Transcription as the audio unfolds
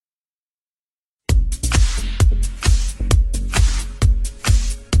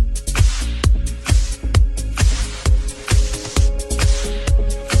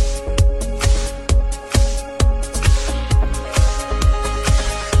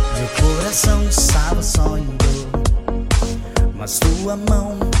coração estava só em dor, mas tua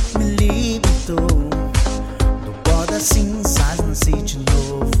mão me libertou. Do pó das cinzas nasci de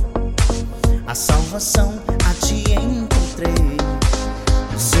novo, a salvação a ti encontrei.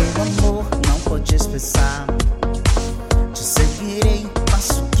 O seu amor não pode expressar, te seguirei,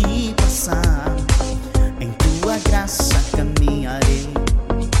 passo que passar. Em tua graça caminharei,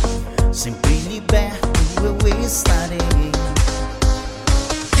 sempre liberto eu estarei.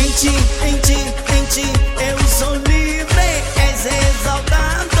 Em ti eu sou livre. És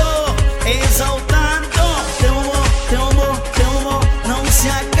exaltado, exaltado. Teu amor, teu amor, teu amor não se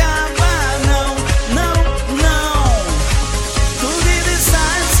acaba, não, não, não. Tu vives,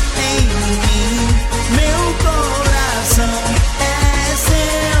 estás em mim, meu coração é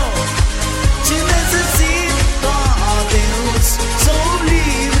seu. Te necessito, ó Deus, sou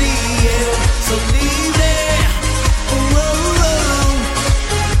livre, eu sou livre.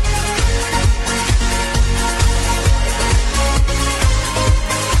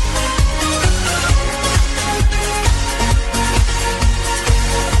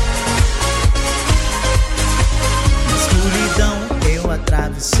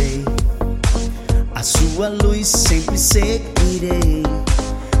 Atravessei, a sua luz sempre seguirei.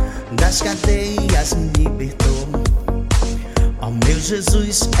 Das cadeias me libertou, ó meu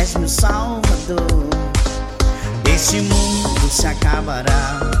Jesus, és meu Salvador. Este mundo se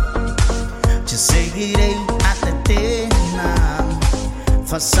acabará, te seguirei até terminar.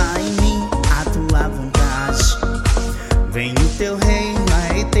 Faça em mim a tua vontade, vem o teu reino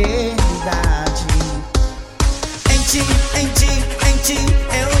na eternidade. Em ti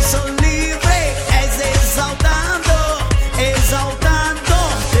eu sou livre. És exaltado, exaltado.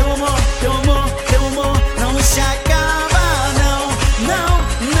 Teu amor, teu amor, teu amor não se acaba, não, não,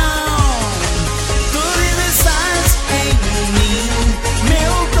 não. Tu vives, estás em mim,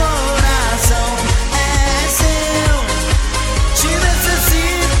 meu coração é seu. Te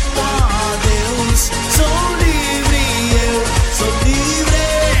necessito, ó Deus, sou livre, eu sou livre.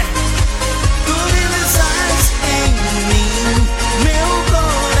 Tu vives, estás em mim, meu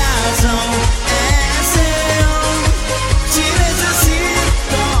coração é seu. Te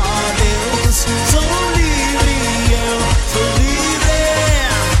necessito, ó Deus, sou livre, eu sou livre.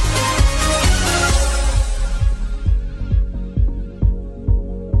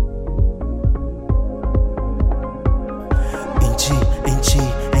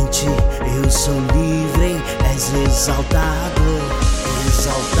 Em ti eu sou livre. És exaltado,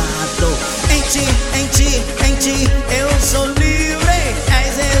 exaltado. Em ti eu sou livre.